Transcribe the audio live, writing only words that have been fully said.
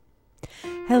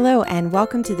Hello and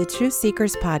welcome to the Truth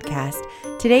Seekers podcast.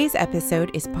 Today's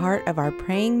episode is part of our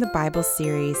Praying the Bible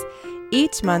series.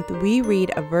 Each month we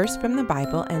read a verse from the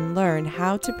Bible and learn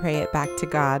how to pray it back to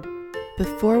God.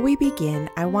 Before we begin,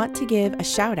 I want to give a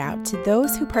shout out to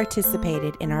those who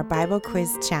participated in our Bible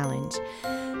quiz challenge.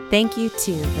 Thank you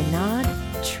to Vinod,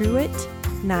 Truitt,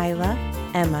 Nyla,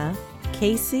 Emma,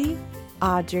 Casey,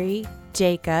 Audrey,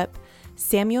 Jacob,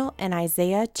 Samuel and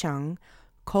Isaiah Chung,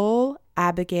 Cole,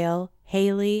 Abigail,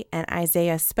 Haley and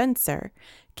Isaiah Spencer,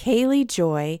 Kaylee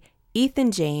Joy,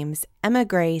 Ethan James, Emma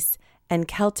Grace, and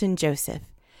Kelton Joseph.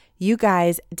 You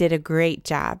guys did a great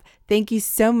job. Thank you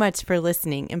so much for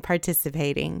listening and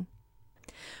participating.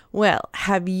 Well,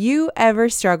 have you ever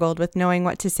struggled with knowing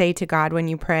what to say to God when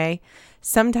you pray?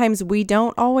 Sometimes we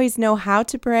don't always know how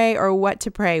to pray or what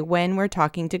to pray when we're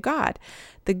talking to God.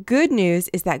 The good news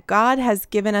is that God has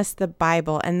given us the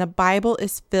Bible, and the Bible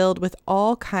is filled with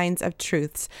all kinds of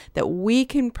truths that we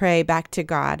can pray back to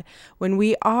God. When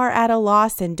we are at a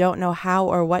loss and don't know how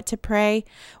or what to pray,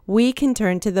 we can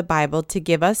turn to the Bible to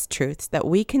give us truths that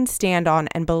we can stand on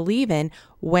and believe in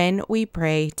when we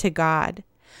pray to God.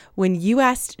 When you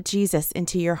asked Jesus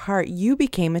into your heart, you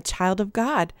became a child of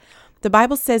God. The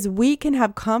Bible says we can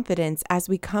have confidence as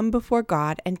we come before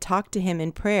God and talk to Him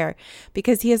in prayer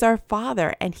because He is our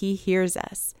Father and He hears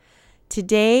us.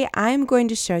 Today, I'm going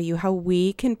to show you how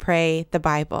we can pray the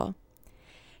Bible.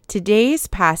 Today's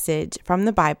passage from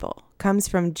the Bible comes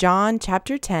from John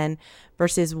chapter 10,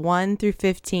 verses 1 through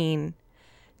 15.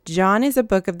 John is a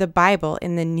book of the Bible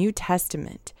in the New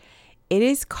Testament. It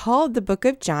is called the book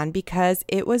of John because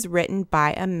it was written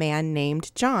by a man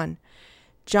named John.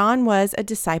 John was a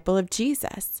disciple of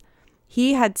Jesus.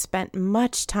 He had spent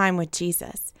much time with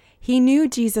Jesus. He knew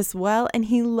Jesus well and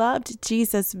he loved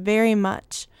Jesus very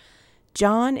much.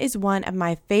 John is one of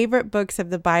my favorite books of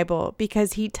the Bible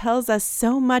because he tells us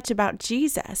so much about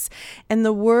Jesus and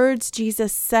the words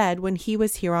Jesus said when he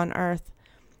was here on earth.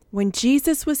 When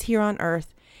Jesus was here on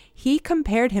earth, he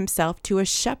compared himself to a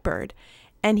shepherd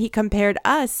and he compared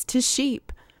us to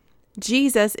sheep.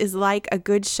 Jesus is like a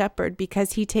good shepherd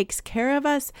because he takes care of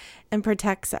us and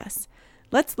protects us.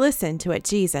 Let's listen to what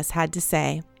Jesus had to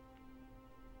say.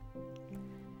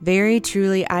 Very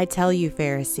truly I tell you,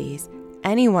 Pharisees,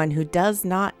 anyone who does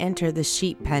not enter the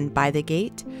sheep pen by the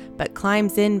gate, but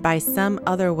climbs in by some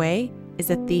other way, is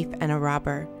a thief and a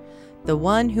robber. The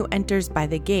one who enters by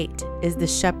the gate is the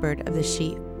shepherd of the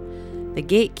sheep. The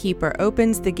gatekeeper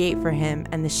opens the gate for him,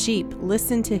 and the sheep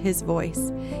listen to his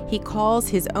voice. He calls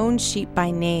his own sheep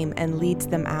by name and leads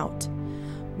them out.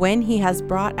 When he has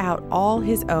brought out all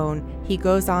his own, he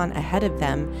goes on ahead of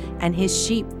them, and his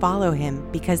sheep follow him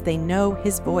because they know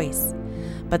his voice.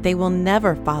 But they will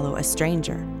never follow a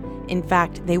stranger. In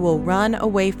fact, they will run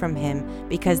away from him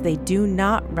because they do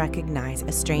not recognize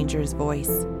a stranger's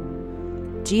voice.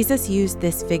 Jesus used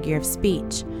this figure of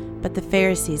speech, but the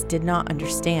Pharisees did not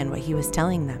understand what he was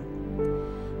telling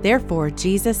them. Therefore,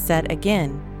 Jesus said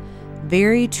again,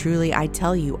 very truly I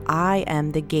tell you, I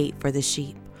am the gate for the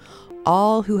sheep.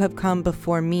 All who have come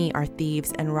before me are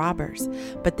thieves and robbers,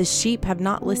 but the sheep have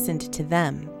not listened to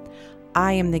them.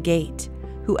 I am the gate.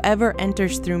 Whoever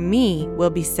enters through me will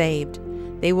be saved.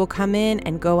 They will come in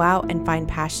and go out and find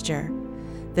pasture.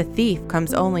 The thief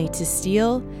comes only to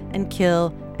steal and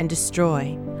kill and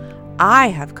destroy. I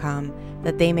have come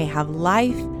that they may have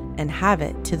life and have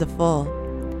it to the full.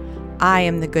 I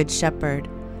am the good shepherd.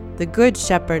 The good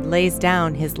shepherd lays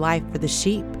down his life for the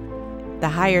sheep. The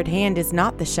hired hand is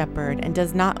not the shepherd and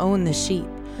does not own the sheep.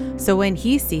 So when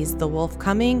he sees the wolf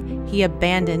coming, he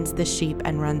abandons the sheep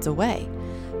and runs away.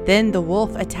 Then the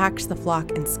wolf attacks the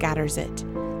flock and scatters it.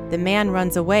 The man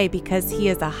runs away because he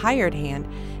is a hired hand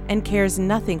and cares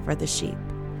nothing for the sheep.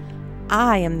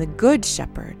 I am the good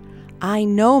shepherd. I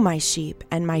know my sheep,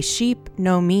 and my sheep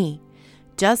know me,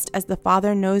 just as the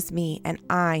Father knows me, and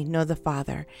I know the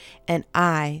Father, and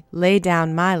I lay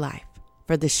down my life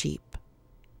for the sheep.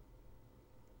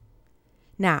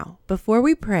 Now, before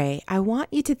we pray, I want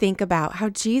you to think about how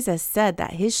Jesus said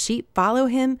that his sheep follow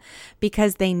him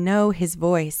because they know his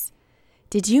voice.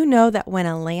 Did you know that when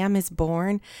a lamb is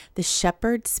born, the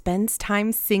shepherd spends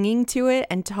time singing to it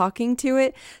and talking to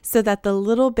it so that the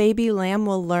little baby lamb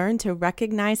will learn to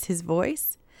recognize his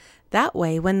voice? That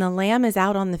way, when the lamb is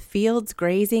out on the fields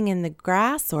grazing in the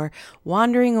grass or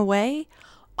wandering away,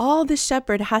 all the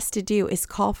shepherd has to do is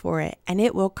call for it, and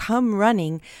it will come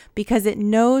running because it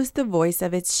knows the voice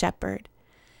of its shepherd.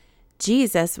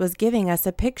 Jesus was giving us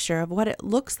a picture of what it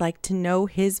looks like to know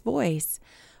his voice.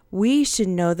 We should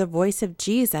know the voice of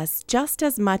Jesus just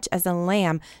as much as a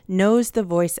lamb knows the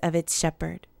voice of its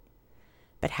shepherd.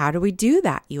 But how do we do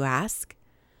that, you ask?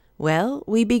 Well,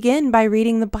 we begin by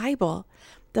reading the Bible.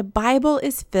 The Bible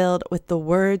is filled with the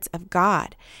words of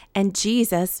God, and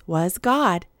Jesus was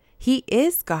God. He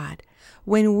is God.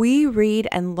 When we read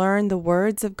and learn the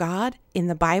words of God in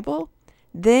the Bible,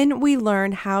 then we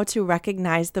learn how to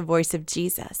recognize the voice of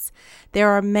Jesus.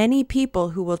 There are many people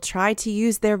who will try to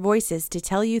use their voices to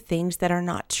tell you things that are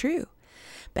not true.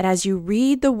 But as you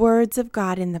read the words of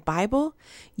God in the Bible,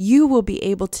 you will be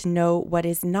able to know what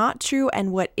is not true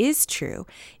and what is true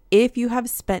if you have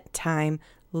spent time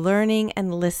learning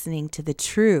and listening to the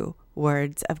true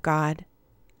words of God.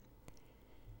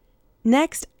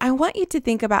 Next, I want you to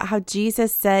think about how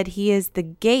Jesus said he is the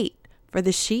gate for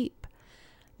the sheep.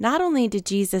 Not only did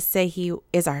Jesus say he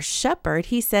is our shepherd,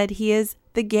 he said he is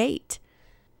the gate.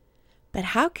 But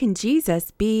how can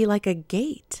Jesus be like a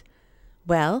gate?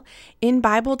 Well, in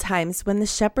Bible times, when the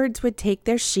shepherds would take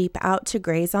their sheep out to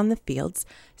graze on the fields,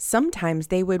 sometimes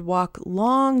they would walk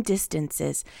long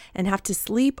distances and have to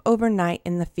sleep overnight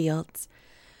in the fields.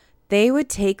 They would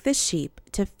take the sheep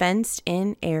to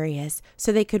fenced-in areas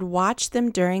so they could watch them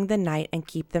during the night and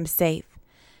keep them safe.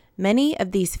 Many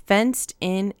of these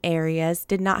fenced-in areas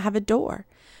did not have a door.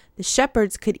 The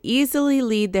shepherds could easily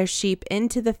lead their sheep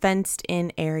into the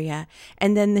fenced-in area,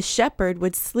 and then the shepherd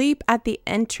would sleep at the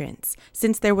entrance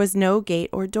since there was no gate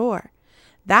or door.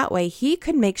 That way, he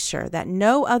could make sure that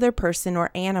no other person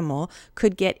or animal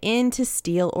could get in to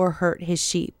steal or hurt his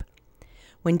sheep.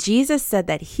 When Jesus said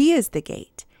that he is the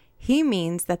gate, he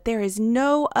means that there is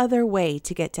no other way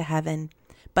to get to heaven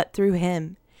but through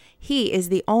him. He is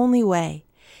the only way.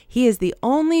 He is the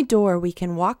only door we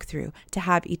can walk through to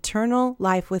have eternal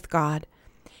life with God.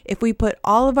 If we put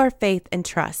all of our faith and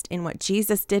trust in what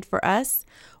Jesus did for us,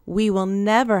 we will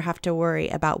never have to worry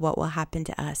about what will happen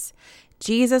to us.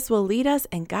 Jesus will lead us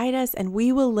and guide us, and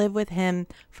we will live with him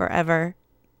forever.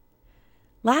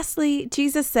 Lastly,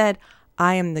 Jesus said,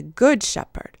 "I am the good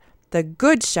shepherd. The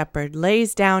good shepherd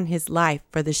lays down his life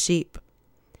for the sheep."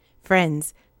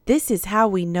 Friends, this is how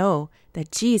we know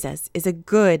that Jesus is a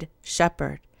good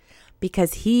shepherd,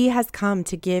 because he has come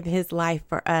to give his life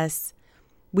for us.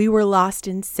 We were lost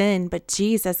in sin, but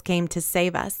Jesus came to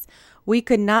save us. We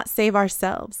could not save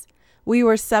ourselves. We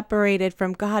were separated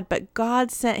from God, but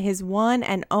God sent his one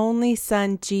and only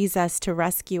Son, Jesus, to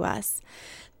rescue us.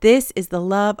 This is the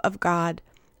love of God.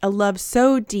 A love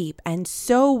so deep and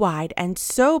so wide and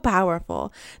so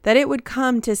powerful that it would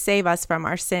come to save us from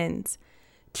our sins.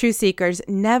 True seekers,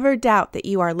 never doubt that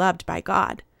you are loved by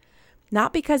God.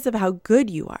 Not because of how good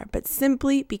you are, but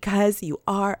simply because you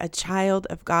are a child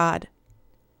of God.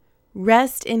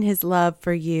 Rest in his love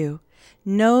for you.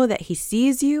 Know that he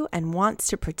sees you and wants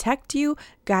to protect you,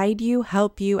 guide you,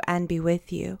 help you, and be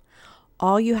with you.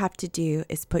 All you have to do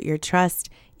is put your trust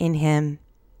in him.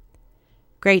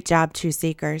 Great job, true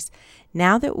seekers.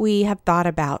 Now that we have thought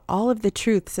about all of the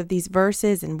truths of these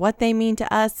verses and what they mean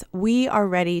to us, we are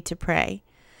ready to pray.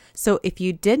 So if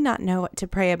you did not know what to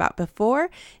pray about before,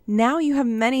 now you have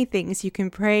many things you can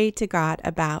pray to God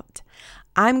about.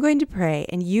 I'm going to pray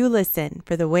and you listen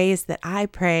for the ways that I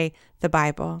pray the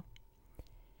Bible.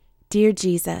 Dear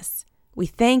Jesus, we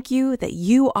thank you that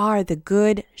you are the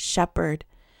good shepherd.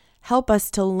 Help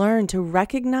us to learn to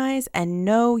recognize and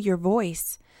know your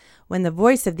voice. When the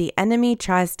voice of the enemy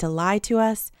tries to lie to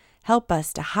us, help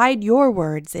us to hide your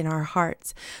words in our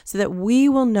hearts so that we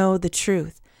will know the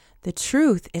truth. The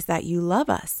truth is that you love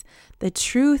us. The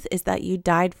truth is that you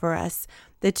died for us.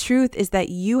 The truth is that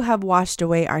you have washed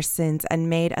away our sins and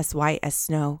made us white as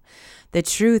snow. The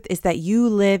truth is that you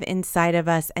live inside of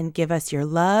us and give us your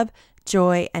love,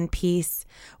 joy, and peace.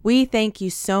 We thank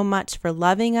you so much for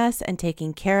loving us and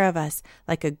taking care of us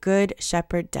like a good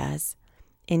shepherd does.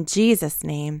 In Jesus'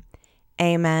 name,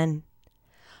 amen.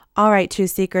 All right, true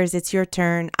seekers, it's your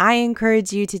turn. I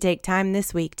encourage you to take time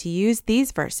this week to use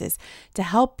these verses to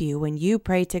help you when you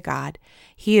pray to God.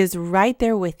 He is right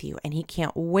there with you, and he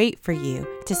can't wait for you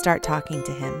to start talking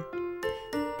to him.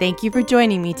 Thank you for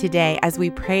joining me today as we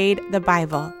prayed the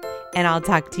Bible, and I'll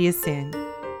talk to you soon.